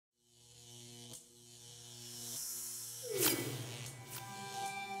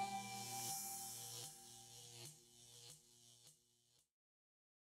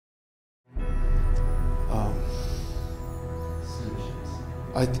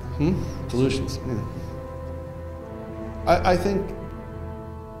Solutions. Yeah. I think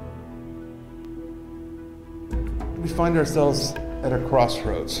we find ourselves at a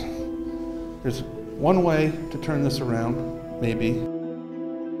crossroads. There's one way to turn this around, maybe.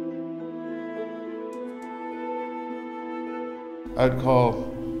 I'd call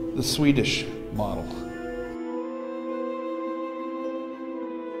the Swedish model.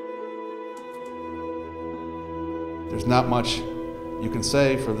 There's not much you can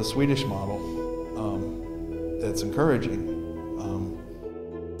say for the Swedish model that's encouraging.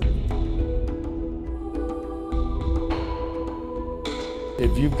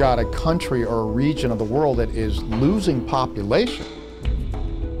 If you've got a country or a region of the world that is losing population,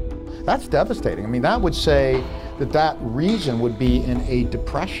 that's devastating. I mean, that would say that that region would be in a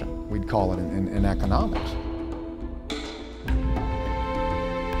depression, we'd call it in economics.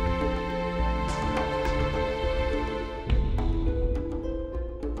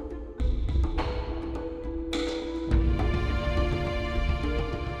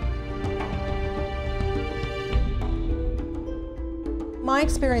 My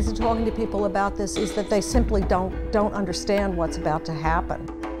experience in talking to people about this is that they simply don't understand what's about to happen.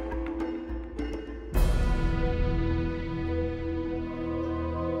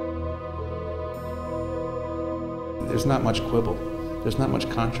 There's not much quibble. There's not much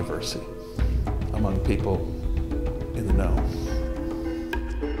controversy among people in the know.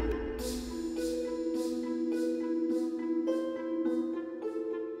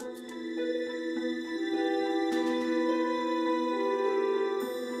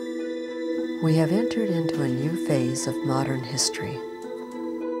 We have entered into a new phase of modern history.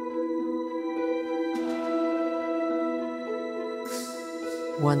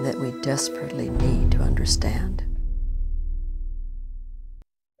 One that we desperately need to understand.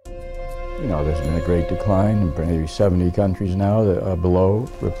 You know, there's been a great decline in maybe 70 countries now that are below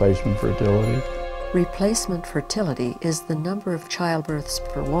replacement fertility. Replacement fertility is the number of childbirths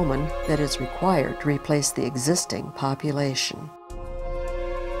per woman that is required to replace the existing population.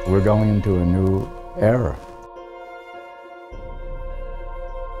 We're going into a new era.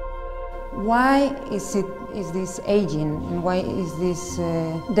 Why is this aging, and why is this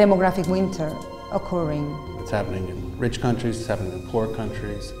demographic winter occurring? It's happening in rich countries, it's happening in poor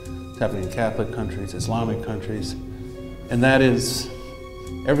countries, it's happening in Catholic countries, Islamic countries, and that is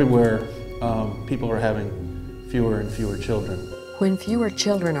everywhere people are having fewer and fewer children. When fewer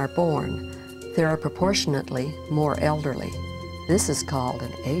children are born, there are proportionately more elderly. This is called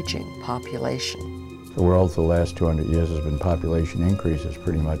an aging population. The world for the last 200 years has been population increases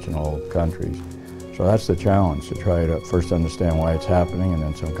pretty much in all countries. So that's the challenge, to try to first understand why it's happening and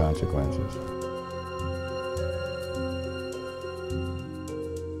then some consequences.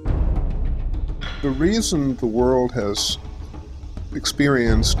 The reason the world has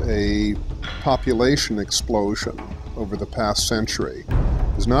experienced a population explosion over the past century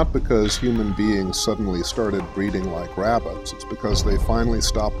is not because human beings suddenly started breeding like rabbits. It's because they finally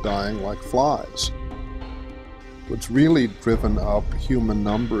stopped dying like flies. What's really driven up human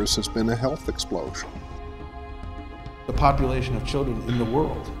numbers has been a health explosion. The population of children in the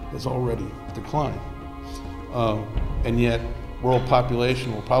world has already declined. And yet, world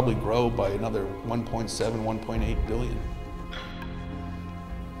population will probably grow by another 1.7, 1.8 billion.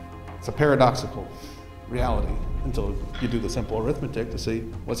 It's a paradoxical reality until you do the simple arithmetic to see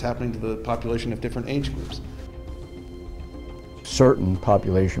what's happening to the population of different age groups. Certain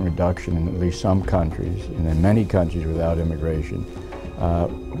population reduction in at least some countries, and in many countries without immigration,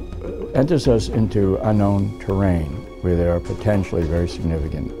 enters us into unknown terrain where there are potentially very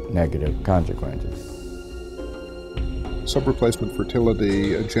significant negative consequences. Subreplacement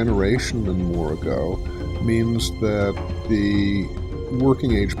fertility a generation and more ago means that the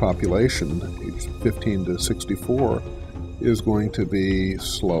working age population, aged 15 to 64, is going to be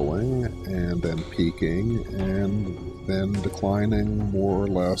slowing and then peaking and then declining more or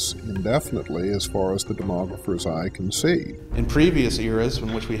less indefinitely as far as the demographer's eye can see. In previous eras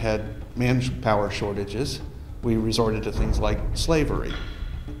in which we had manpower shortages, we resorted to things like slavery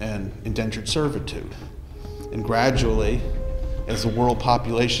and indentured servitude. And gradually, as the world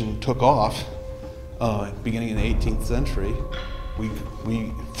population took off, beginning in the 18th century,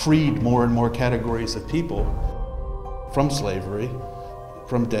 we freed more and more categories of people from slavery,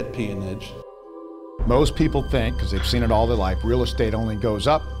 from debt peonage. Most people think, because they've seen it all their life, real estate only goes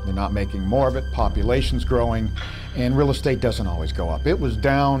up, they're not making more of it, population's growing, and real estate doesn't always go up. It was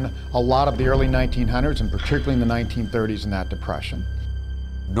down a lot of the early 1900s, and particularly in the 1930s in that depression.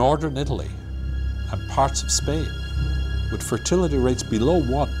 Northern Italy and parts of Spain, with fertility rates below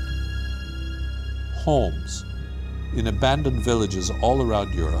 1, homes in abandoned villages all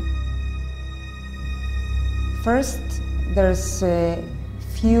around Europe. First, there's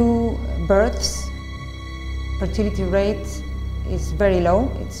few births. Fertility rate is very low.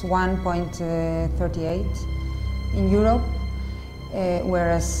 It's 1.38 in Europe,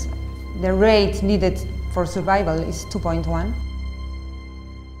 whereas the rate needed for survival is 2.1.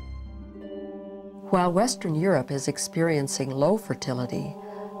 While Western Europe is experiencing low fertility,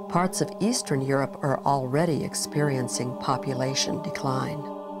 parts of Eastern Europe are already experiencing population decline.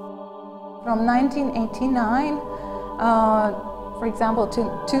 From 1989, for example, to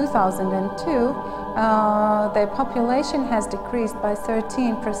 2002, the population has decreased by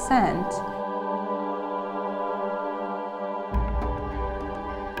 13%.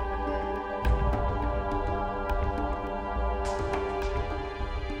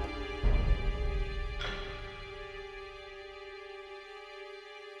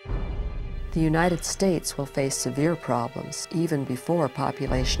 The United States will face severe problems even before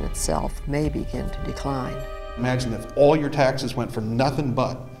population itself may begin to decline. Imagine if all your taxes went for nothing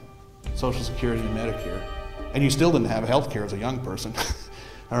but Social Security and Medicare, and you still didn't have health care as a young person.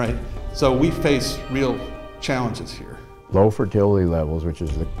 All right, so we face real challenges here. Low fertility levels, which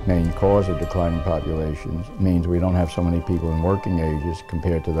is the main cause of declining populations, means we don't have so many people in working ages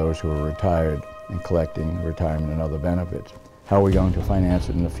compared to those who are retired and collecting retirement and other benefits. How are we going to finance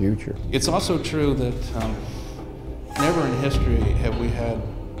it in the future? It's also true that never in history have we had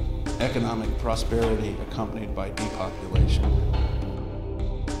economic prosperity accompanied by depopulation.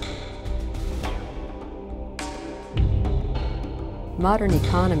 Modern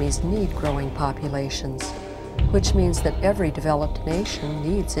economies need growing populations, which means that every developed nation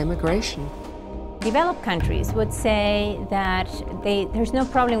needs immigration. Developed countries would say that there's no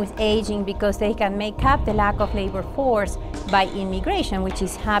problem with aging because they can make up the lack of labor force by immigration, which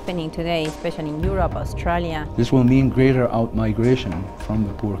is happening today, especially in Europe, Australia. This will mean greater out-migration from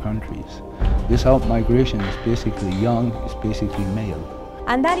the poor countries. This out-migration is basically young, it's basically male.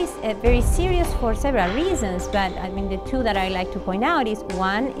 And that is very serious for several reasons, but I mean the two that I like to point out is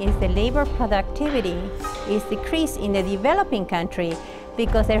one is the labor productivity is decreased in the developing country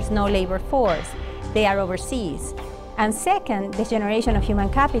because there's no labor force. They are overseas. And second, the generation of human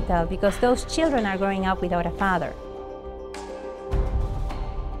capital, because those children are growing up without a father.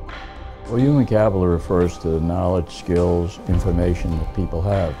 Well, human capital refers to the knowledge, skills, information that people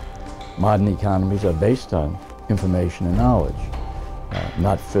have. Modern economies are based on information and knowledge.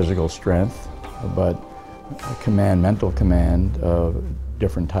 Not physical strength, but mental command of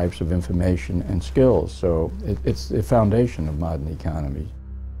different types of information and skills. So it's the foundation of modern economy.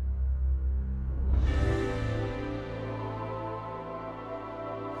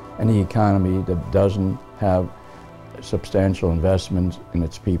 Any economy that doesn't have substantial investments in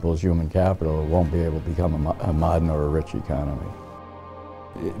its people's human capital won't be able to become a modern or a rich economy.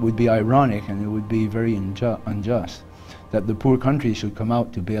 It would be ironic and it would be very unjust that the poor countries should come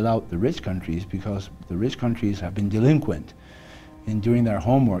out to bail out the rich countries because the rich countries have been delinquent in doing their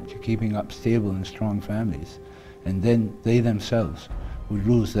homework to keeping up stable and strong families, and then they themselves would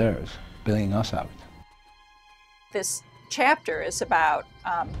lose theirs, bailing us out. This chapter is about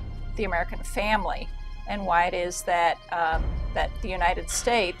the American family and why it is that, that the United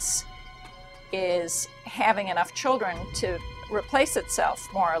States is having enough children to replace itself,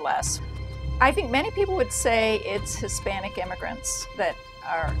 more or less. I think many people would say it's Hispanic immigrants that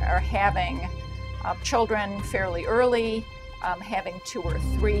are having children fairly early, having 2 or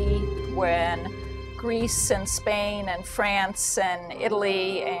 3, when Greece and Spain and France and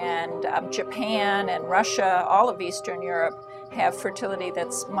Italy and Japan and Russia, all of Eastern Europe, have fertility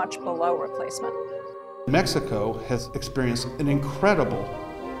that's much below replacement. Mexico has experienced an incredible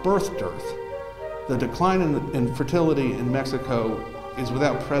birth dearth. The decline in fertility in Mexico is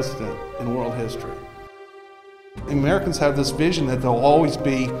without precedent in world history. Americans have this vision that there'll always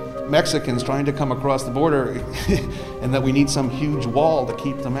be Mexicans trying to come across the border and that we need some huge wall to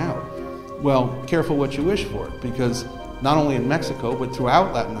keep them out. Well, careful what you wish for, because not only in Mexico, but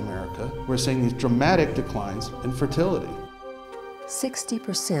throughout Latin America, we're seeing these dramatic declines in fertility.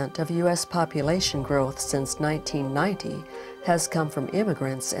 60% of U.S. population growth since 1990 has come from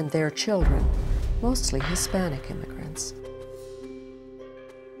immigrants and their children, mostly Hispanic immigrants.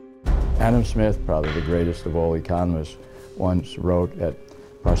 Adam Smith, probably the greatest of all economists, once wrote that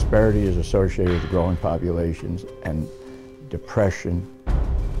prosperity is associated with growing populations and depression,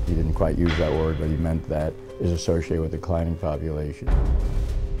 he didn't quite use that word, but he meant that, is associated with declining population.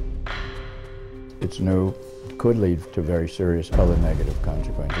 It's new, it could lead to very serious other negative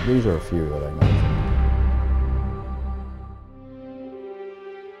consequences. These are a few that I mentioned.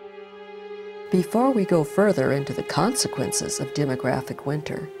 Before we go further into the consequences of demographic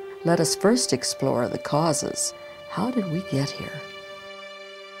winter, let us first explore the causes. How did we get here?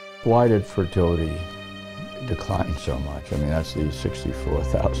 Why did fertility decline so much? I mean, that's the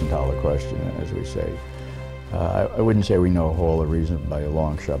 $64,000 question, as we say. I wouldn't say we know all the reasons by a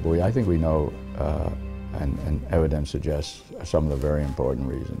long shot, but I think we know, and evidence suggests some of the very important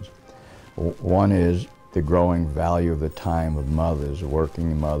reasons. One is the growing value of the time of mothers,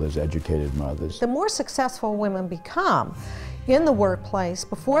 working mothers, educated mothers. The more successful women become in the workplace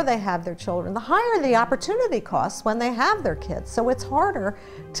before they have their children, the higher the opportunity costs when they have their kids. So it's harder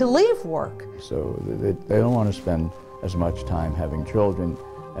to leave work. So they don't want to spend as much time having children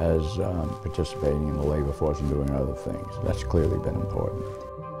as participating in the labor force and doing other things. That's clearly been important.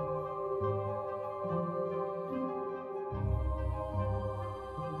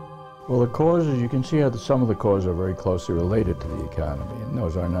 Well, the causes, you can see how some of the causes are very closely related to the economy, and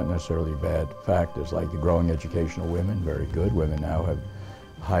those are not necessarily bad factors, like the growing education of women, very good. Women now have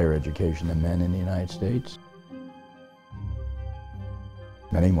higher education than men in the United States.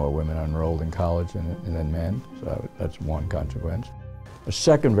 Many more women are enrolled in college than men, so that's one consequence. A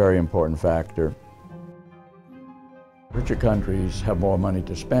second very important factor, richer countries have more money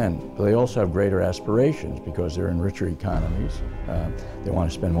to spend, but they also have greater aspirations because they're in richer economies. They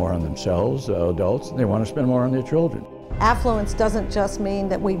want to spend more on themselves, adults, and they want to spend more on their children. Affluence doesn't just mean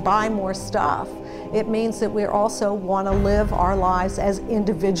that we buy more stuff. It means that we also want to live our lives as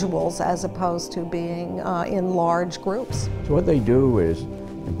individuals as opposed to being in large groups. So what they do is,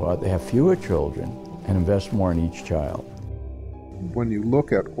 in part, they have fewer children and invest more in each child. When you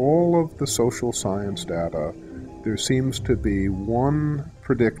look at all of the social science data, there seems to be one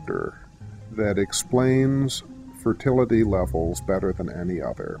predictor that explains fertility levels better than any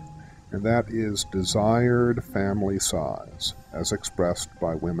other, and that is desired family size, as expressed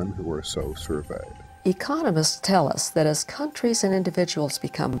by women who are so surveyed. Economists tell us that as countries and individuals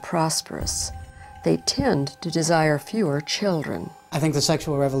become prosperous, they tend to desire fewer children. I think the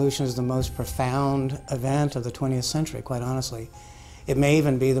sexual revolution is the most profound event of the 20th century, quite honestly. It may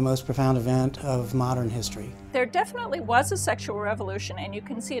even be the most profound event of modern history. There definitely was a sexual revolution, and you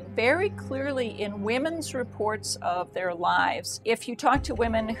can see it very clearly in women's reports of their lives. If you talk to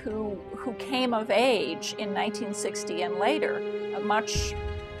women who came of age in 1960 and later, a much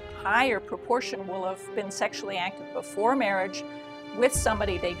higher proportion will have been sexually active before marriage with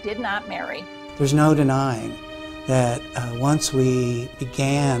somebody they did not marry. There's no denying that once we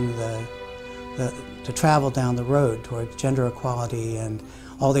began to travel down the road towards gender equality and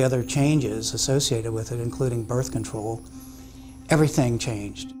all the other changes associated with it, including birth control, everything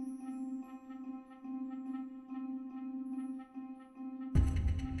changed.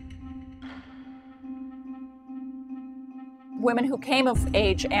 Women who came of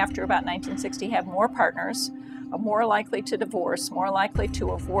age after about 1960 have more partners, are more likely to divorce, more likely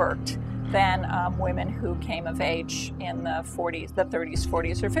to have worked than women who came of age in the 40s, the 30s,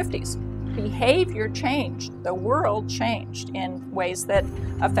 40s, or 50s. Behavior changed. The world changed in ways that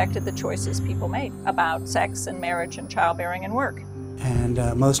affected the choices people made about sex and marriage and childbearing and work. And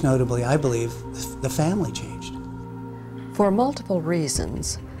most notably, I believe, the family changed. For multiple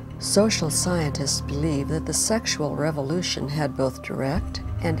reasons, social scientists believe that the sexual revolution had both direct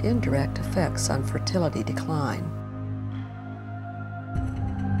and indirect effects on fertility decline.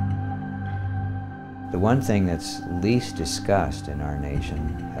 The one thing that's least discussed in our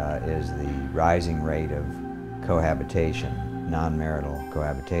nation is the rising rate of cohabitation, non-marital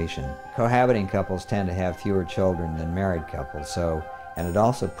cohabitation. Cohabiting couples tend to have fewer children than married couples, and it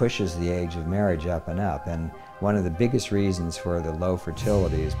also pushes the age of marriage up and up. And one of the biggest reasons for the low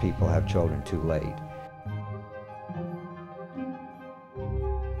fertility is people have children too late.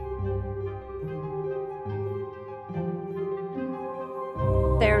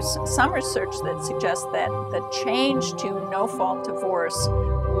 There's some research that suggests that the change to no-fault divorce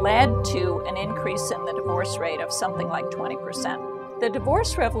led to an increase in the divorce rate of something like 20%. The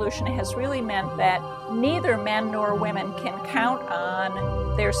divorce revolution has really meant that neither men nor women can count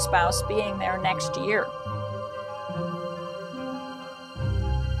on their spouse being there next year.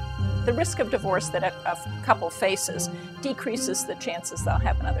 The risk of divorce that a couple faces decreases the chances they'll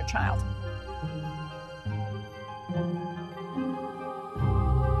have another child.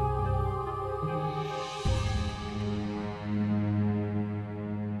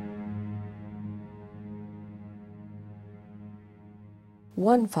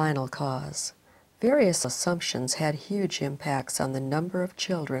 One final cause. Various assumptions had huge impacts on the number of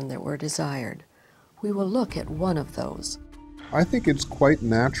children that were desired. We will look at one of those. I think it's quite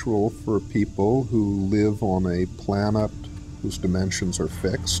natural for people who live on a planet whose dimensions are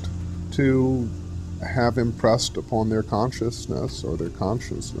fixed to have impressed upon their consciousness or their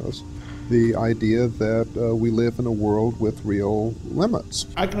consciousness the idea that we live in a world with real limits.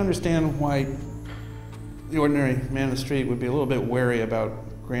 I can understand why the ordinary man in the street would be a little bit wary about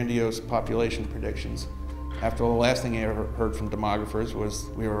grandiose population predictions. After all, the last thing I ever heard from demographers was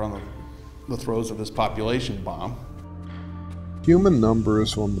we were on the throes of this population bomb. Human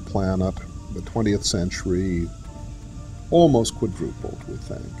numbers on the planet, the 20th century, almost quadrupled, we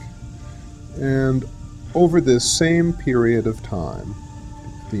think. And over this same period of time,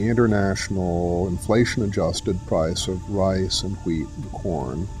 the international inflation-adjusted price of rice and wheat and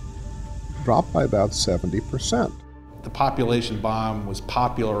corn dropped by about 70%. The population bomb was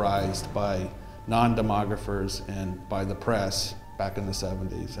popularized by non-demographers and by the press back in the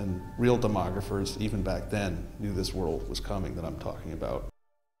 70s, and real demographers, even back then, knew this world was coming that I'm talking about.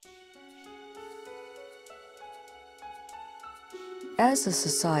 As a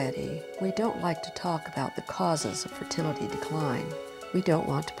society, we don't like to talk about the causes of fertility decline. We don't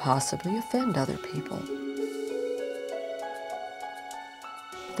want to possibly offend other people.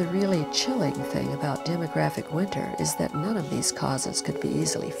 The really chilling thing about demographic winter is that none of these causes could be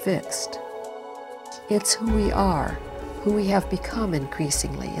easily fixed. It's who we are, who we have become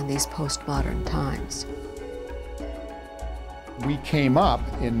increasingly in these postmodern times. We came up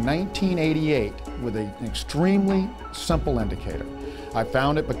in 1988 with an extremely simple indicator. I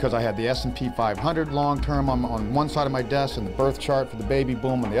found it because I had the S&P 500 long-term on one side of my desk and the birth chart for the baby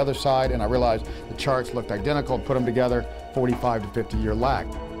boom on the other side, and I realized the charts looked identical, put them together, 45 to 50-year lag.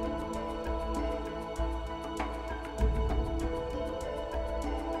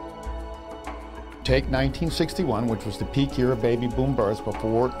 Take 1961, which was the peak year of baby boom births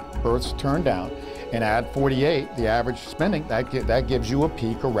before births turned down, and add 48, the average spending, that gives you a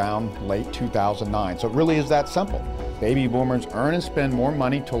peak around late 2009. So it really is that simple. Baby boomers earn and spend more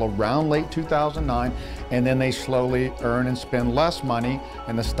money till around late 2009, and then they slowly earn and spend less money,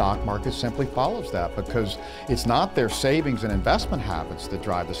 and the stock market simply follows that, because it's not their savings and investment habits that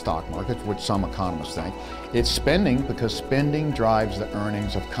drive the stock market, which some economists think. It's spending, because spending drives the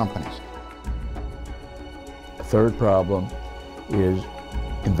earnings of companies. The third problem is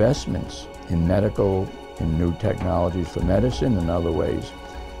investments in medical, in new technologies for medicine and other ways.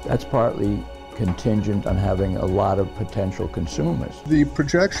 That's partly contingent on having a lot of potential consumers. The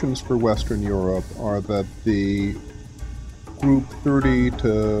projections for Western Europe are that the group 30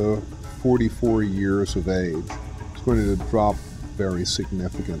 to 44 years of age is going to drop very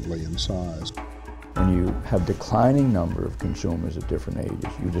significantly in size. When you have declining number of consumers at different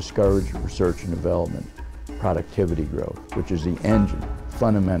ages, you discourage research and development, productivity growth, which is the engine,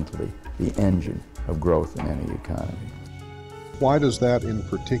 fundamentally the engine of growth in any economy. Why does that in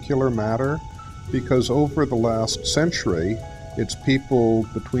particular matter? Because over the last century, it's people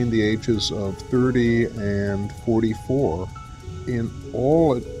between the ages of 30 and 44 in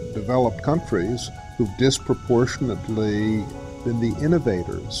all developed countries who've disproportionately been the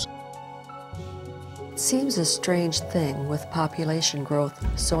innovators. It seems a strange thing with population growth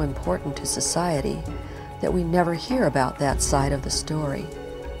so important to society that we never hear about that side of the story.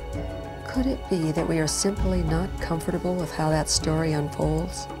 Could it be that we are simply not comfortable with how that story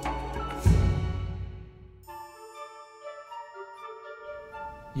unfolds?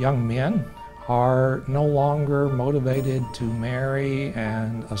 Young men are no longer motivated to marry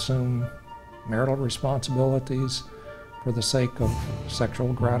and assume marital responsibilities for the sake of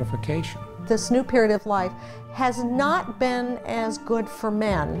sexual gratification. This new period of life has not been as good for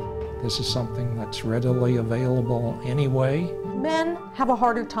men. This is something that's readily available anyway. Men have a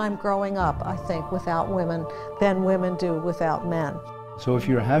harder time growing up, I think, without women than women do without men. So if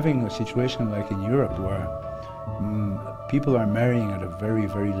you're having a situation like in Europe where people are marrying at a very,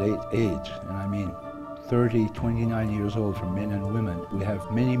 very late age, and I mean 30, 29 years old for men and women, we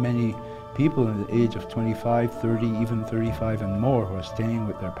have many, many people in the age of 25, 30, even 35 and more who are staying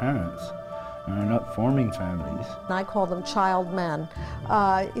with their parents and are not forming families. I call them child men.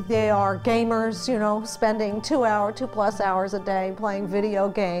 They are gamers, you know, spending 2+ hours a day playing video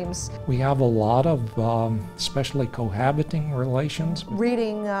games. We have a lot of especially cohabiting relations.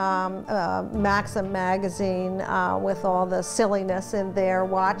 Reading Maxim magazine with all the silliness in there,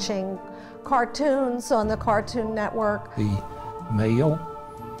 watching cartoons on the Cartoon Network. The male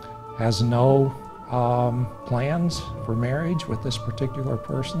has no plans for marriage with this particular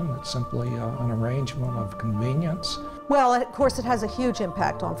person. It's simply an arrangement of convenience. Well, of course, it has a huge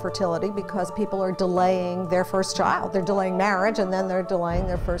impact on fertility because people are delaying their first child. They're delaying marriage and then they're delaying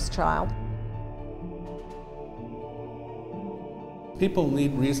their first child. People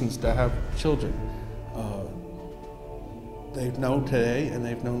need reasons to have children. They know today, and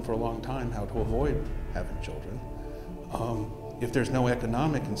they've known for a long time, how to avoid having children. If there's no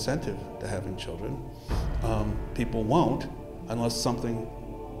economic incentive to having children, people won't unless something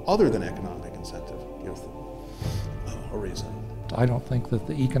other than economic incentive gives them a reason. I don't think that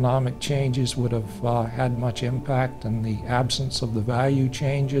the economic changes would have had much impact in the absence of the value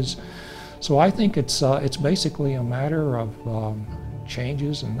changes. So I think it's basically a matter of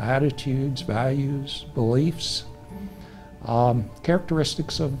changes in attitudes, values, beliefs,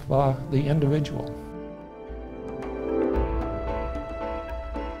 characteristics of the individual.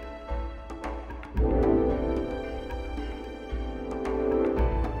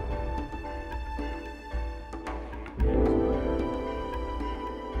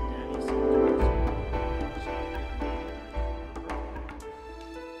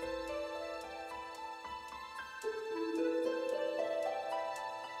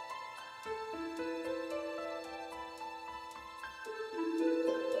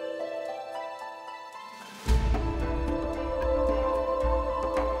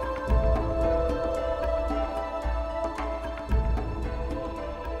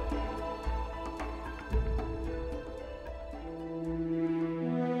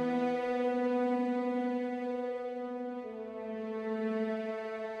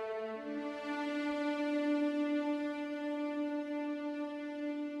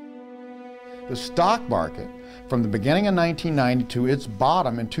 The stock market, from the beginning of 1990 to its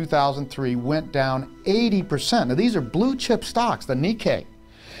bottom in 2003, went down 80%. Now these are blue chip stocks, the Nikkei.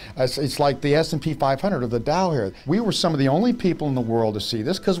 It's like the S&P 500 or the Dow here. We were some of the only people in the world to see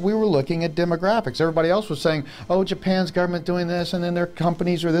this because we were looking at demographics. Everybody else was saying, oh, Japan's government doing this, and then their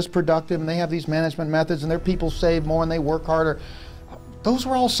companies are this productive, and they have these management methods, and their people save more, and they work harder. Those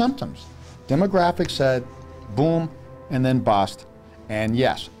were all symptoms. Demographics said, boom, and then bust. And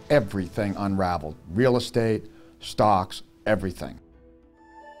yes, everything unraveled. Real estate, stocks, everything.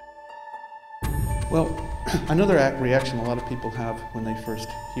 Well, another reaction a lot of people have when they first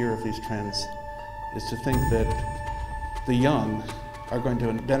hear of these trends is to think that the young are going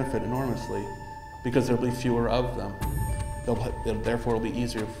to benefit enormously because there'll be fewer of them. Therefore, it'll be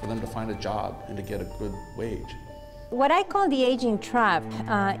easier for them to find a job and to get a good wage. What I call the aging trap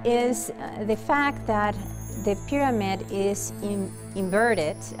is the fact that the pyramid is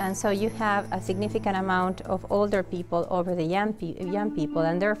inverted, and so you have a significant amount of older people over the young people,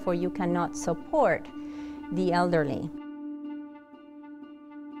 and therefore you cannot support the elderly.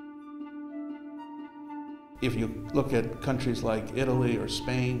 If you look at countries like Italy or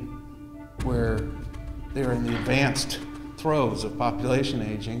Spain, where they're in the advanced throes of population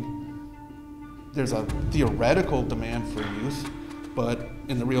aging, there's a theoretical demand for youth, but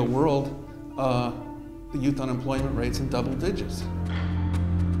in the real world, the youth unemployment rate's in double digits.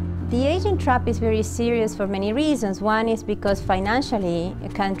 The aging trap is very serious for many reasons. One is because financially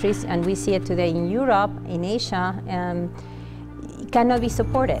countries, and we see it today in Europe, in Asia, cannot be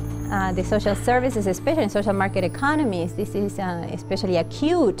supported. The social services, especially in social market economies, this is especially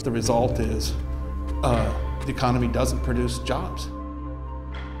acute. The result is the economy doesn't produce jobs.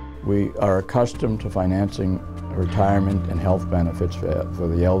 We are accustomed to financing retirement and health benefits for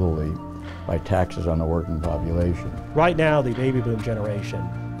the elderly by taxes on the working population. Right now, the baby boom generation,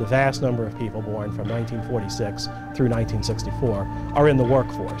 the vast number of people born from 1946 through 1964, are in the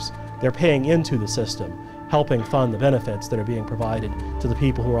workforce. They're paying into the system, helping fund the benefits that are being provided to the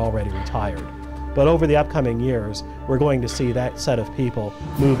people who are already retired. But over the upcoming years, we're going to see that set of people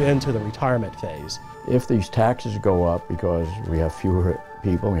move into the retirement phase. If these taxes go up because we have fewer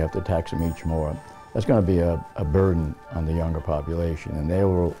people, we have to tax them each more, that's going to be a burden on the younger population, and they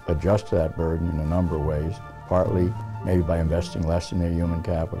will adjust to that burden in a number of ways, partly maybe by investing less in their human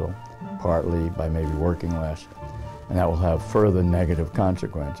capital, partly by maybe working less, and that will have further negative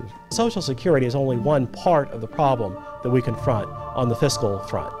consequences. Social Security is only one part of the problem that we confront on the fiscal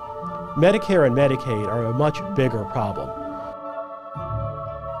front. Medicare and Medicaid are a much bigger problem.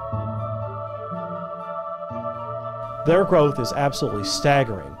 Their growth is absolutely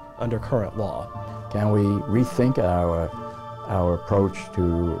staggering under current law. Can we rethink our approach to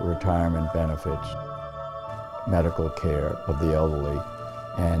retirement benefits, medical care of the elderly,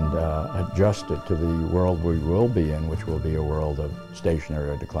 and adjust it to the world we will be in, which will be a world of stationary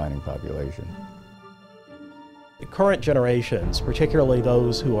or declining population? The current generations, particularly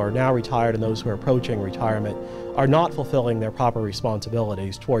those who are now retired and those who are approaching retirement, are not fulfilling their proper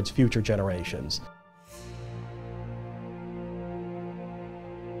responsibilities towards future generations.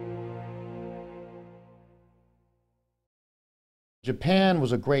 Japan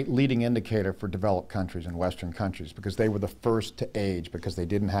was a great leading indicator for developed countries and Western countries because they were the first to age because they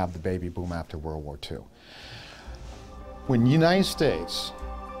didn't have the baby boom after World War II. When the United States,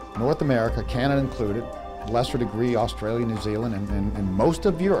 North America, Canada included, lesser degree Australia, New Zealand, and most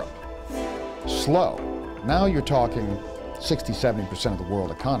of Europe, slow. Now you're talking 60–70% of the world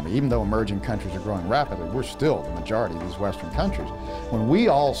economy. Even though emerging countries are growing rapidly, we're still the majority of these Western countries. When we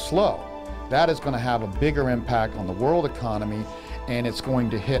all slow, that is going to have a bigger impact on the world economy, and it's going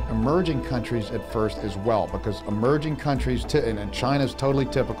to hit emerging countries at first as well, because emerging countries, and China's totally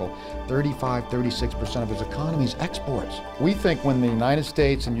typical, 35–36% of its economy is exports. We think when the United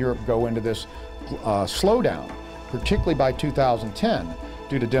States and Europe go into this slowdown, particularly by 2010,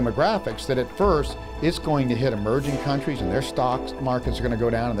 due to demographics, that at first it's going to hit emerging countries and their stock markets are going to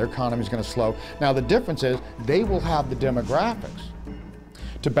go down and their economy is going to slow. Now the difference is they will have the demographics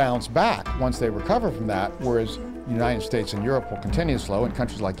to bounce back once they recover from that, whereas the United States and Europe will continue to slow, and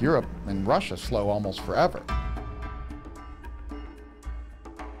countries like Europe and Russia slow almost forever.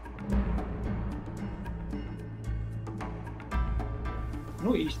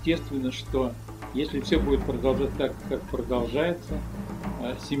 Ну, естественно, что если все будет продолжаться так, как продолжается,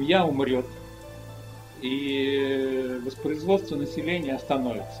 семья умрет, и воспроизводство населения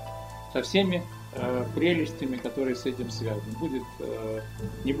остановится со всеми прелестями, которые с этим связаны.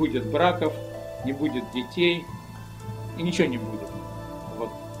 Не будет браков, не будет детей, и ничего не будет. Вот.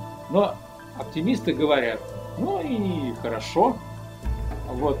 Но оптимисты говорят, ну и хорошо,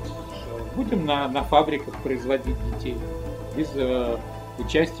 вот, будем на фабриках производить детей, без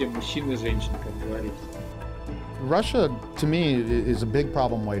участия мужчин и женщин, как говорится. Russia, to me, is a big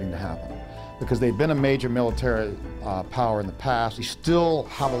problem waiting to happen, because they've been a major military power in the past. They still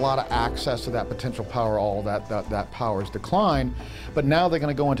have a lot of access to that potential power. All that power has declined, but now they're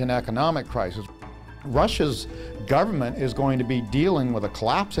going to go into an economic crisis. Russia's government is going to be dealing with a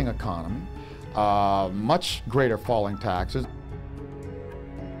collapsing economy, much greater falling taxes.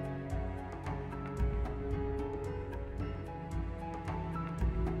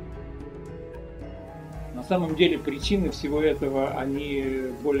 На самом деле причины всего этого,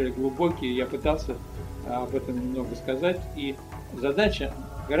 они более глубокие. Я пытался об этом немного сказать. И задача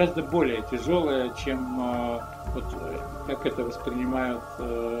гораздо более тяжелая, чем вот, как это воспринимают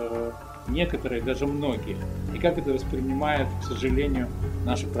некоторые, даже многие. И как это воспринимает, к сожалению,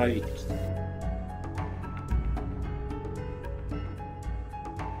 наше правительство.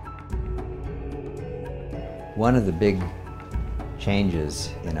 One of the big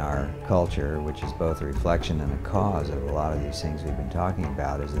changes in our culture, which is both a reflection and a cause of a lot of these things we've been talking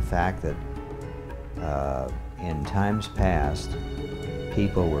about, is the fact that in times past,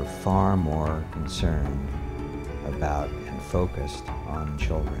 people were far more concerned about and focused on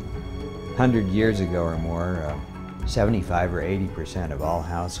children. 100 years ago or more, 75 or 80% of all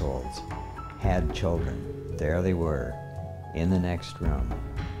households had children. There they were, in the next room,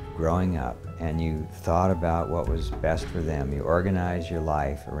 growing up, and you thought about what was best for them. You organized your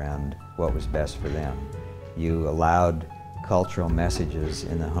life around what was best for them. You allowed cultural messages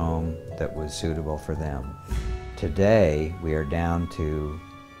in the home that was suitable for them. Today, we are down to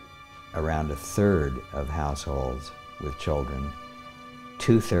around 1/3 of households with children,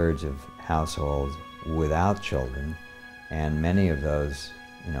 2/3 of households without children, and many of those,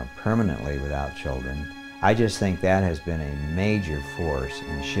 permanently without children. I just think that has been a major force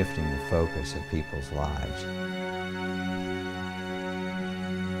in shifting the focus of people's lives.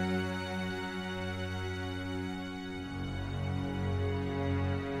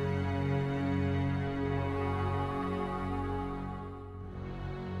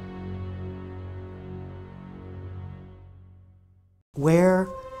 Where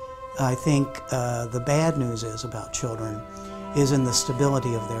I think the bad news is about children is in the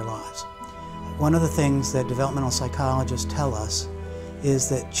stability of their lives. One of the things that developmental psychologists tell us is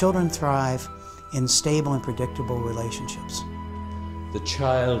that children thrive in stable and predictable relationships. The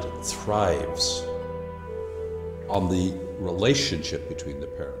child thrives on the relationship between the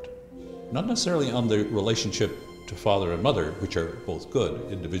parent, not necessarily on the relationship to father and mother, which are both good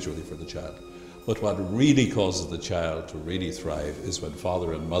individually for the child. But what really causes the child to really thrive is when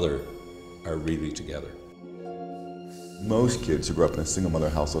father and mother are really together. Most kids who grew up in a single mother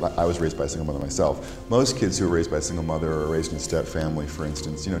household, I was raised by a single mother myself, most kids who are raised by a single mother or raised in a step family, for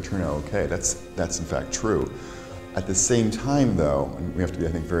instance, turn out okay. That's in fact true. At the same time though, and we have to be,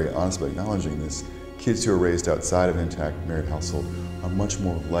 I think, very honest about acknowledging this, kids who are raised outside of an intact married household are much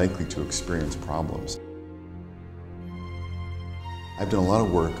more likely to experience problems. I've done a lot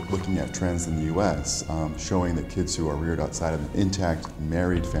of work looking at trends in the US, showing that kids who are reared outside of an intact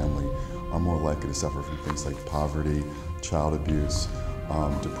married family are more likely to suffer from things like poverty, child abuse,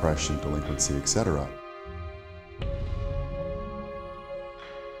 depression, delinquency, etc.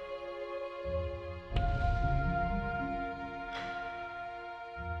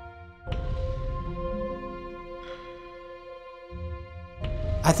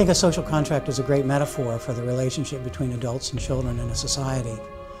 I think a social contract is a great metaphor for the relationship between adults and children in a society.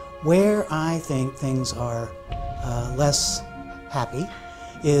 Where I think things are less happy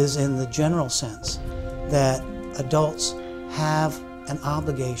is in the general sense that adults have an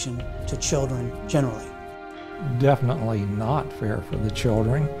obligation to children generally. Definitely not fair for the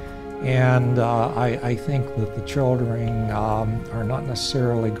children. And I think that the children are not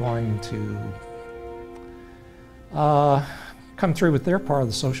necessarily going to come through with their part of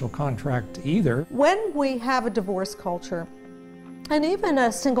the social contract either. When we have a divorce culture, and even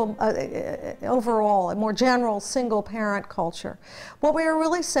a single, overall, a more general single-parent culture, what we are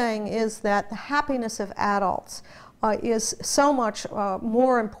really saying is that the happiness of adults is so much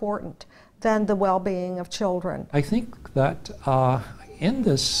more important than the well-being of children. I think that in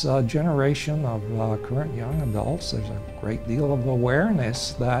this generation of current young adults, there's a great deal of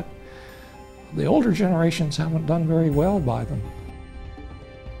awareness that the older generations haven't done very well by them.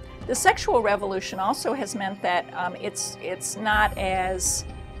 The sexual revolution also has meant that it's not as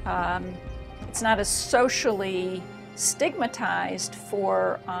socially stigmatized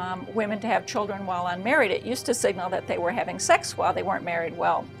for women to have children while unmarried. It used to signal that they were having sex while they weren't married.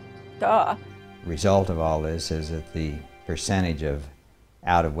 Well, duh. The result of all this is that the percentage of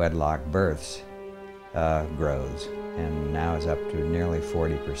out-of-wedlock births grows, and now is up to nearly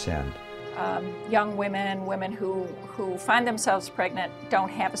 40%. Young women, women who find themselves pregnant, don't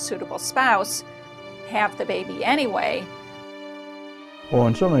have a suitable spouse, have the baby anyway. Well,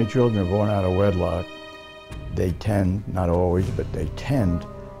 when so many children are born out of wedlock, they tend, not always, but they tend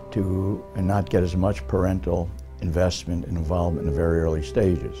to not get as much parental investment and involvement in the very early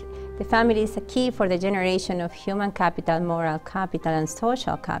stages. The family is a key for the generation of human capital, moral capital, and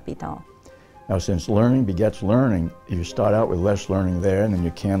social capital. Now, since learning begets learning, you start out with less learning there, and then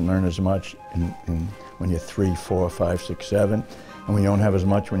you can't learn as much when you're 3, 4, 5, 6, 7. And when you don't have as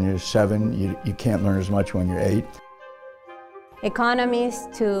much when you're 7, you can't learn as much when you're 8. Economies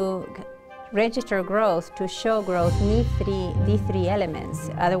to register growth, to show growth, need these three elements.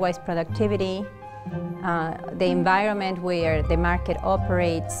 Otherwise, productivity, the environment where the market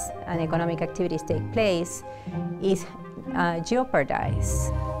operates and economic activities take place is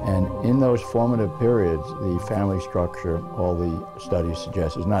jeopardized. And in those formative periods, the family structure, all the studies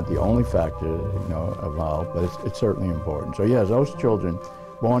suggest, is not the only factor to evolve, but it's certainly important. So yes, those children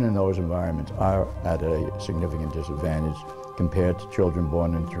born in those environments are at a significant disadvantage compared to children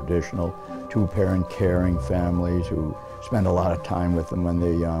born in traditional two-parent caring families who spend a lot of time with them when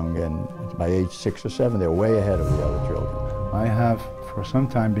they're young, and by age 6 or 7, they're way ahead of the other children. I have for some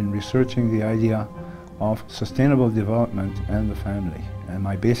time been researching the idea of sustainable development and the family. And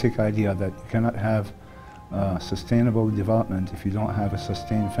my basic idea that you cannot have sustainable development if you don't have a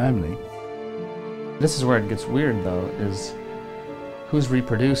sustained family. This is where it gets weird, though, is who's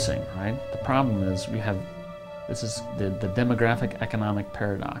reproducing, right? The problem is this is the demographic economic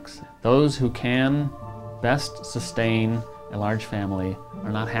paradox. Those who can best sustain a large family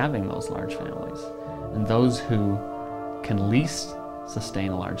are not having those large families. And those who can least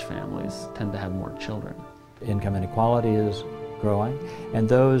sustain a large families tend to have more children. Income inequality is growing, and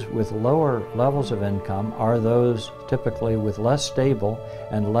those with lower levels of income are those typically with less stable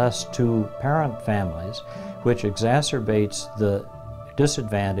and less two-parent families, which exacerbates the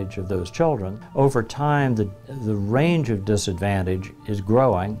disadvantage of those children. Over time, the range of disadvantage is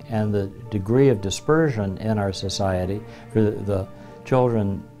growing, and the degree of dispersion in our society for the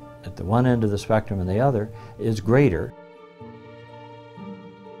children at the one end of the spectrum and the other is greater.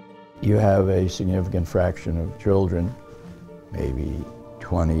 You have a significant fraction of children, maybe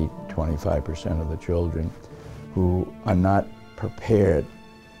 20, 25% of the children, who are not prepared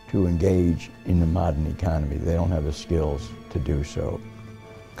to engage in the modern economy. They don't have the skills to do so,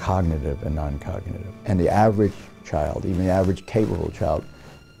 cognitive and non-cognitive. And the average child, even the average capable child,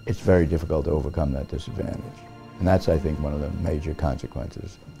 it's very difficult to overcome that disadvantage. And that's, I think, one of the major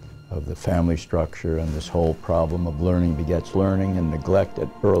consequences of the family structure, and this whole problem of learning begets learning, and neglect at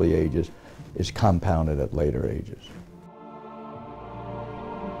early ages is compounded at later ages.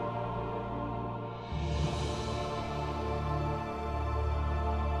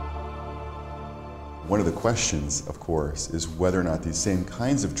 One of the questions, of course, is whether or not these same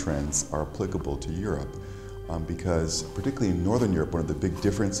kinds of trends are applicable to Europe, because particularly in Northern Europe, one of the big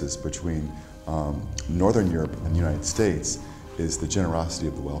differences between Northern Europe and the United States is the generosity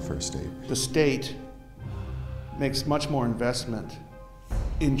of the welfare state. The state makes much more investment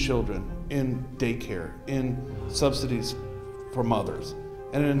in children, in daycare, in subsidies for mothers,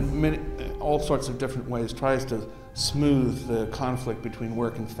 and in all sorts of different ways tries to smooth the conflict between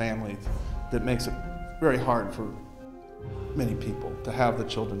work and family that makes it very hard for many people to have the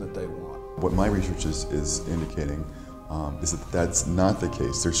children that they want. What my research is indicating is that that's not the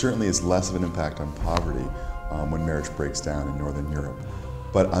case. There certainly is less of an impact on poverty when marriage breaks down in Northern Europe.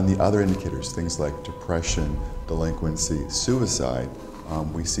 But on the other indicators, things like depression, delinquency, suicide,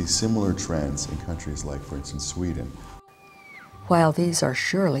 we see similar trends in countries like, for instance, Sweden. While these are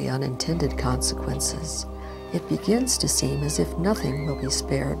surely unintended consequences, it begins to seem as if nothing will be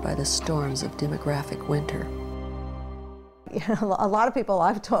spared by the storms of demographic winter. A lot of people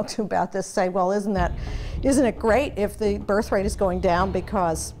I've talked to about this say, well, isn't it great if the birth rate is going down,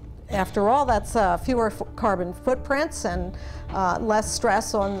 because after all, that's fewer carbon footprints and less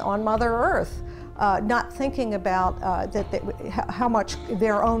stress on Mother Earth. Not thinking about how much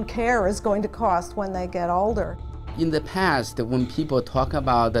their own care is going to cost when they get older. In the past, when people talk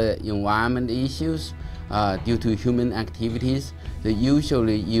about the environment issues due to human activities, they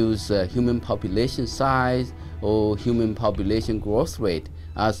usually use human population size or human population growth rate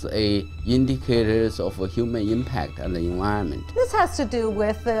as indicators of a human impact on the environment. This has to do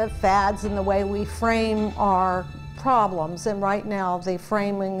with the fads and the way we frame our problems, and right now the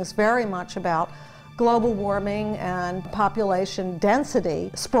framing is very much about global warming and population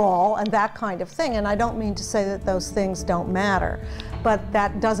density, sprawl, and that kind of thing. And I don't mean to say that those things don't matter, but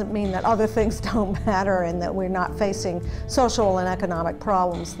that doesn't mean that other things don't matter and that we're not facing social and economic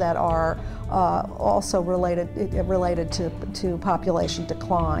problems that are also related to population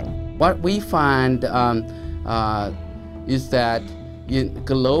decline. What we find is that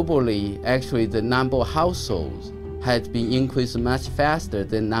globally, actually, the number of households has been increased much faster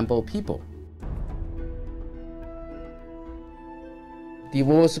than number of people.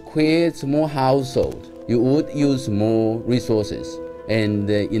 Divorce creates more households. You would use more resources. And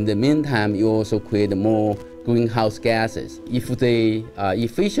in the meantime, you also create more greenhouse gases. If the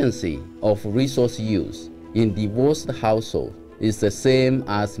efficiency of resource use in divorced household is the same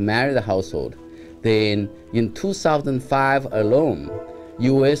as married household, then in 2005 alone,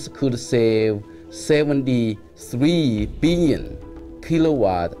 US could save 73 billion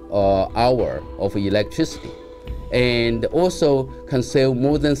kilowatt hour of electricity, and also can save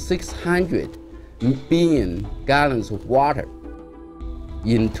more than 600 billion gallons of water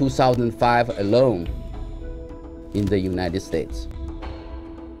in 2005 alone in the United States.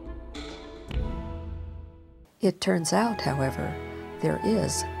 It turns out, however, there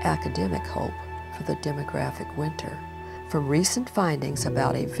is academic hope for the demographic winter from recent findings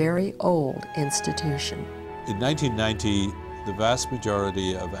about a very old institution. In 1990, the vast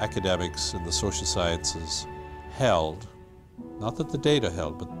majority of academics in the social sciences held, not that the data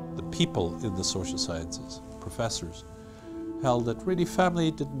held, but the people in the social sciences, professors, held that really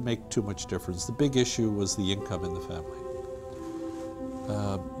family didn't make too much difference. The big issue was the income in the family.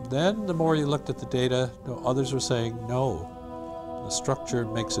 Then the more you looked at the data, others were saying, no, the structure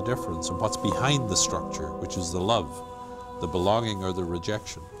makes a difference, and what's behind the structure, which is the love, the belonging or the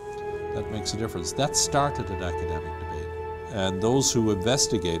rejection, that makes a difference. That started an academic debate. And those who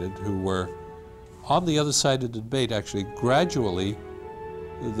investigated, who were on the other side of the debate, actually gradually,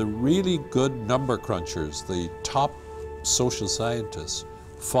 the really good number crunchers, the top social scientists,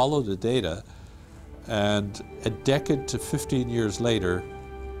 followed the data, and a decade to 15 years later,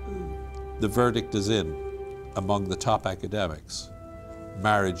 the verdict is in among the top academics.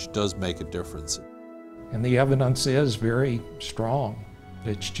 Marriage does make a difference. And the evidence is very strong.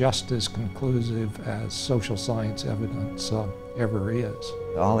 It's just as conclusive as social science evidence ever is.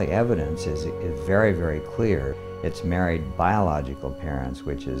 All the evidence is very, very clear. It's married biological parents,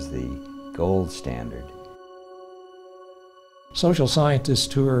 which is the gold standard. Social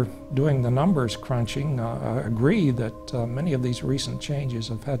scientists who are doing the numbers crunching agree that many of these recent changes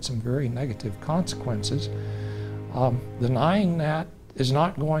have had some very negative consequences. Denying that is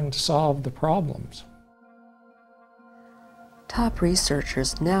not going to solve the problems. Top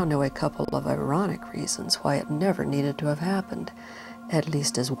researchers now know a couple of ironic reasons why it never needed to have happened, at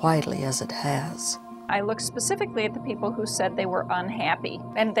least as widely as it has. I looked specifically at the people who said they were unhappy,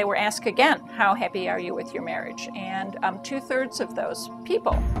 and they were asked again, how happy are you with your marriage? And 2/3 of those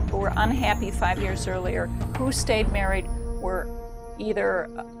people who were unhappy 5 years earlier, who stayed married, were either,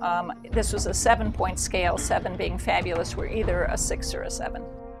 this was a 7-point scale, 7 being fabulous, were either a 6 or a 7.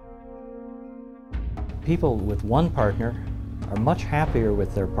 People with one partner are much happier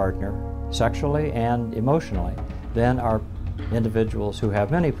with their partner sexually and emotionally than are individuals who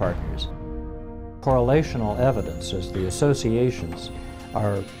have many partners. Correlational evidence, as the associations,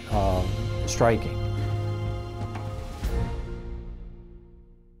 are striking.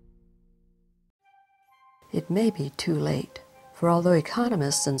 It may be too late For although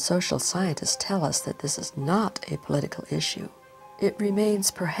economists and social scientists tell us that this is not a political issue, it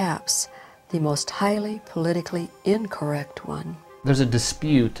remains perhaps the most highly politically incorrect one. There's a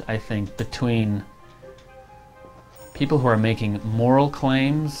dispute, I think, between people who are making moral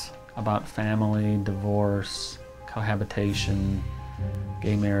claims about family, divorce, cohabitation,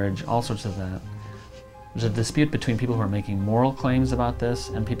 gay marriage, all sorts of that. There's a dispute between people who are making moral claims about this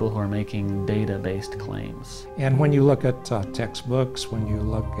and people who are making data-based claims. And when you look at textbooks, when you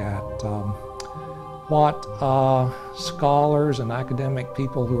look at what scholars and academic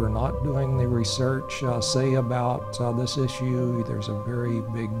people who are not doing the research say about this issue, there's a very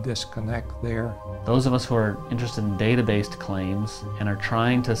big disconnect there. Those of us who are interested in data-based claims and are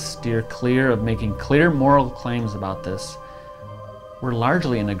trying to steer clear of making clear moral claims about this, we're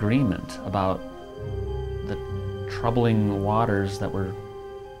largely in agreement about the troubling waters that we're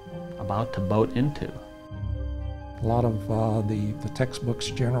about to boat into. A lot of the textbooks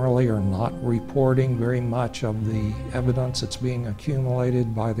generally are not reporting very much of the evidence that's being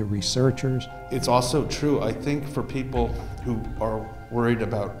accumulated by the researchers. It's also true, I think, for people who are worried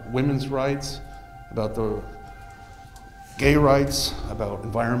about women's rights, about the gay rights, about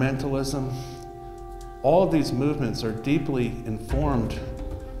environmentalism. All of these movements are deeply informed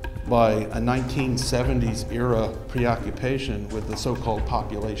by a 1970s era preoccupation with the so-called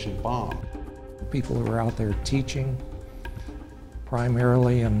population bomb. People who are out there teaching,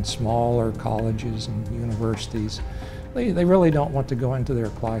 primarily in smaller colleges and universities, they really don't want to go into their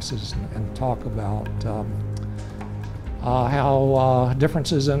classes and talk about how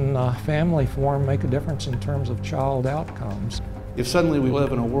differences in family form make a difference in terms of child outcomes. If suddenly we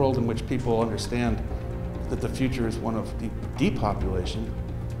live in a world in which people understand that the future is one of depopulation,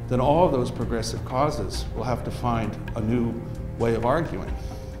 then all of those progressive causes will have to find a new way of arguing.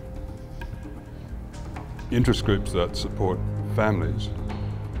 Interest groups that support families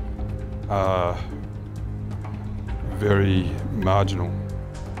are very marginal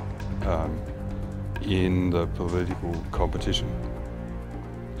in the political competition.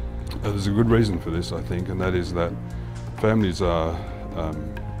 There's a good reason for this, I think, and that is that families are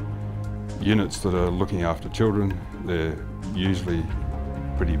units that are looking after children. They're usually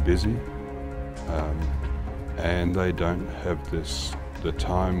pretty busy, and they don't have the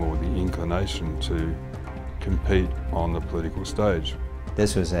time or the inclination to compete on the political stage.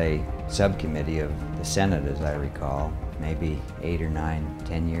 This was a subcommittee of the Senate, as I recall, maybe 8 or 9,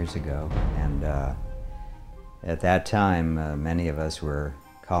 10 years ago. And at that time, many of us were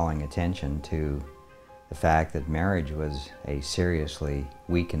calling attention to the fact that marriage was a seriously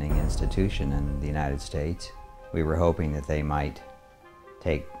weakening institution in the United States. We were hoping that they might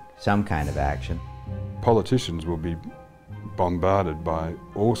take some kind of action. Politicians will be bombarded by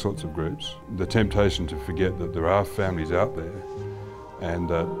all sorts of groups. The temptation to forget that there are families out there and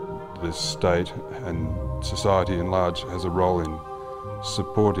that the state and society in large has a role in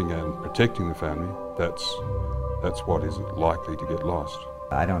supporting and protecting the family, that's what is likely to get lost.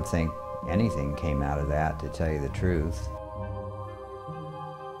 I don't think anything came out of that, to tell you the truth.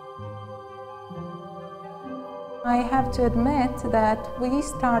 I have to admit that we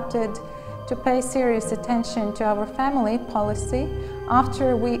started to pay serious attention to our family policy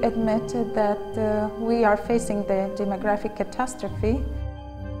after we admitted that we are facing the demographic catastrophe.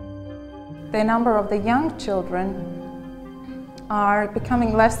 The number of the young children are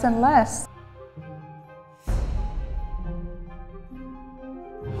becoming less and less.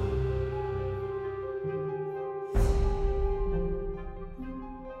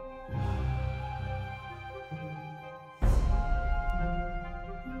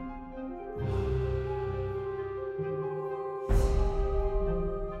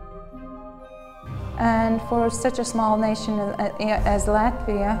 And for such a small nation as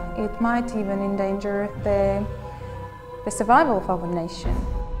Latvia, it might even endanger the survival of our nation.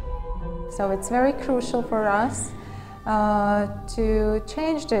 So it's very crucial for us to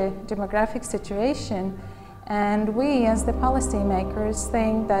change the demographic situation. And we, as the policymakers,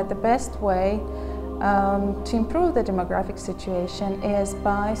 think that the best way to improve the demographic situation is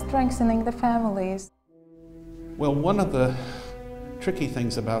by strengthening the families. Well, one of the tricky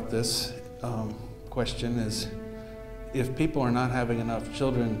things about this question is, if people are not having enough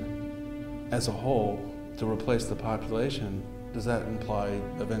children as a whole to replace the population, does that imply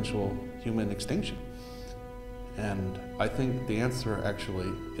eventual human extinction? And I think the answer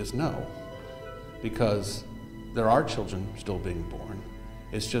actually is no, because there are children still being born.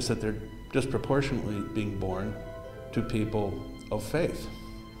 It's just that they're disproportionately being born to people of faith.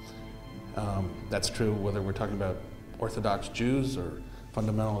 That's true whether we're talking about Orthodox Jews or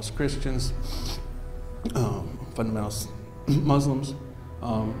fundamentalist Christians, fundamentalist Muslims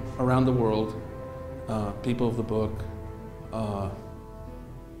around the world, people of the book,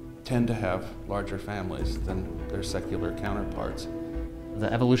 tend to have larger families than their secular counterparts.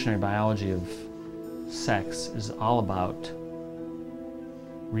 The evolutionary biology of sex is all about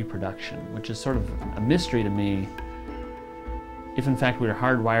reproduction, which is sort of a mystery to me. If in fact we are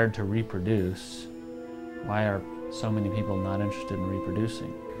hardwired to reproduce, why are so many people not interested in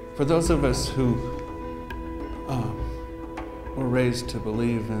reproducing? For those of us who were raised to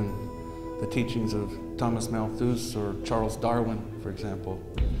believe in the teachings of Thomas Malthus or Charles Darwin, for example,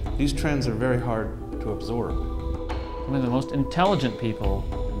 these trends are very hard to absorb. Some of the most intelligent people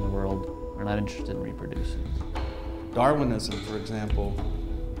in the world are not interested in reproducing. Darwinism, for example,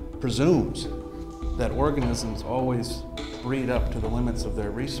 presumes that organisms always breed up to the limits of their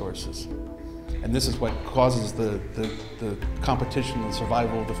resources. And this is what causes the competition and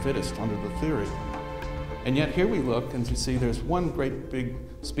survival of the fittest under the theory. And yet here we look and you see there's one great big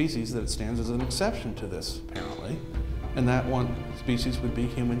species that stands as an exception to this, apparently, and that one species would be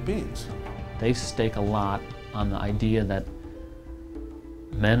human beings. They stake a lot on the idea that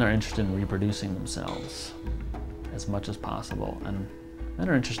men are interested in reproducing themselves as much as possible, and men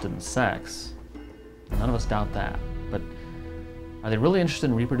are interested in sex. None of us doubt that, but are they really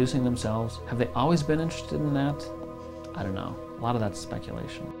interested in reproducing themselves? Have they always been interested in that? I don't know. A lot of that's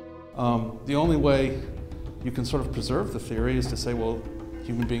speculation. The only way you can sort of preserve the theory is to say, well,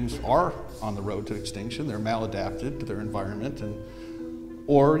 human beings are on the road to extinction. They're maladapted to their environment.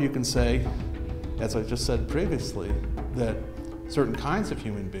 Or you can say, as I just said previously, that certain kinds of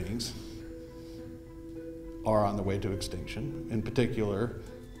human beings are on the way to extinction. In particular,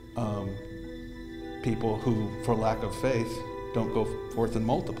 people who, for lack of faith, don't go forth and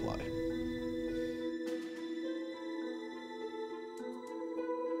multiply.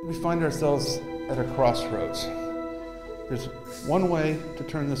 We find ourselves at a crossroads. There's one way to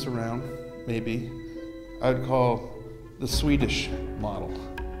turn this around, maybe, I'd call the Swedish model.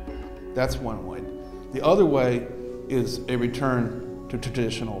 That's one way. The other way is a return to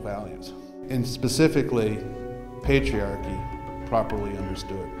traditional values, and specifically patriarchy, properly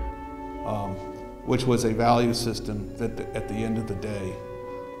understood, which was a value system that at the end of the day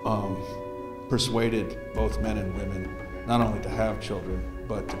persuaded both men and women not only to have children,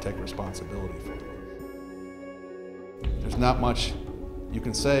 but to take responsibility for them. There's not much you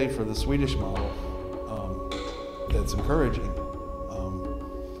can say for the Swedish model that's encouraging.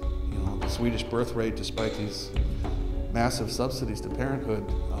 You know, the Swedish birth rate, despite these massive subsidies to parenthood,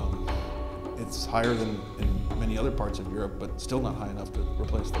 it's higher than in many other parts of Europe, but still not high enough to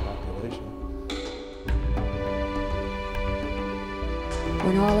replace the population.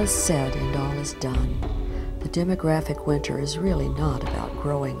 When all is said and all is done, the demographic winter is really not about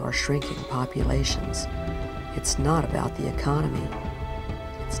growing or shrinking populations. It's not about the economy.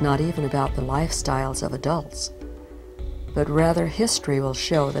 It's not even about the lifestyles of adults. But rather, history will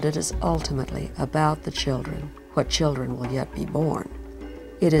show that it is ultimately about the children, what children will yet be born.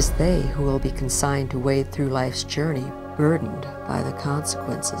 It is they who will be consigned to wade through life's journey, burdened by the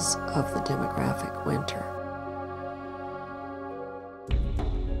consequences of the demographic winter.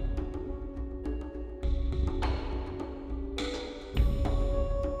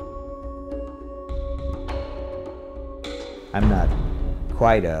 I'm not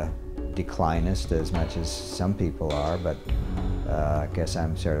quite a declinist as much as some people are, but I guess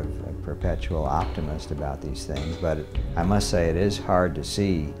I'm sort of a perpetual optimist about these things. But I must say it is hard to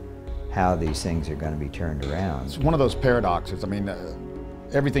see how these things are going to be turned around. It's one of those paradoxes. I mean,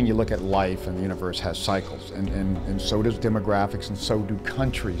 everything you look at life and the universe has cycles, and so does demographics, and so do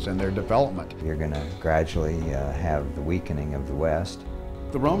countries and their development. You're going to gradually have the weakening of the West.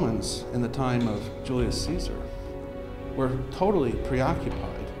 The Romans, in the time of Julius Caesar, were totally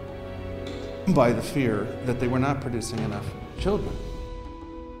preoccupied by the fear that they were not producing enough children.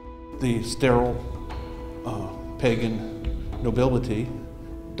 The sterile, pagan nobility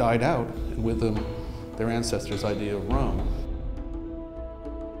died out, and with them, their ancestors' idea of Rome.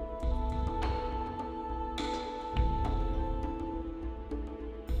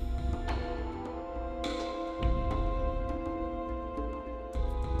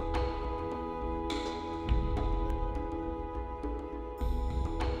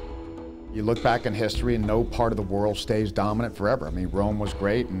 You look back in history and no part of the world stays dominant forever. I mean, Rome was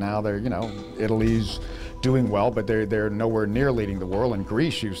great, and now they're, you know, Italy's doing well, but they're nowhere near leading the world. And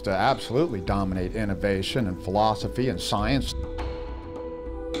Greece used to absolutely dominate innovation and philosophy and science.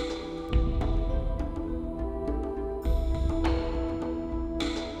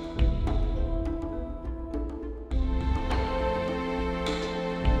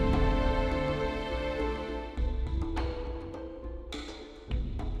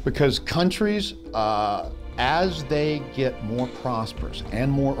 Because countries, as they get more prosperous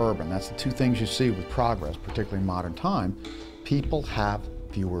and more urban, that's the two things you see with progress, particularly in modern time, people have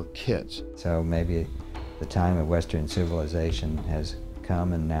fewer kids. So maybe the time of Western civilization has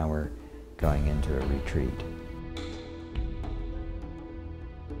come and now we're going into a retreat.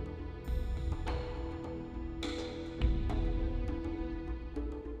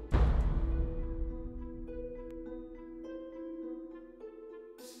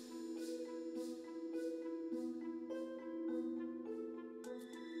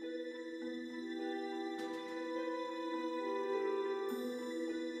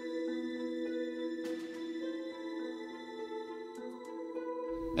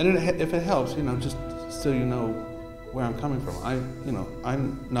 And if it helps, just so you know where I'm coming from,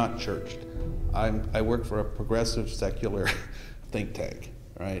 I'm not churched. I work for a progressive secular think tank,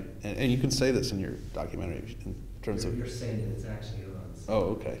 right? And you can say this in your documentary in terms of. You're saying that it's actually on. Oh,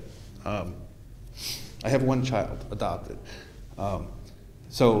 okay. I have one child adopted,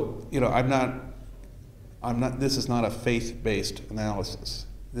 so I'm not. This is not a faith-based analysis.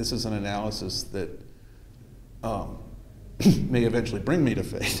 This is an analysis that. May eventually bring me to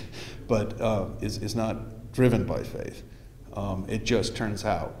faith, but is not driven by faith. It just turns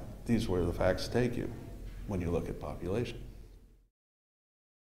out these where the facts take you when you look at population.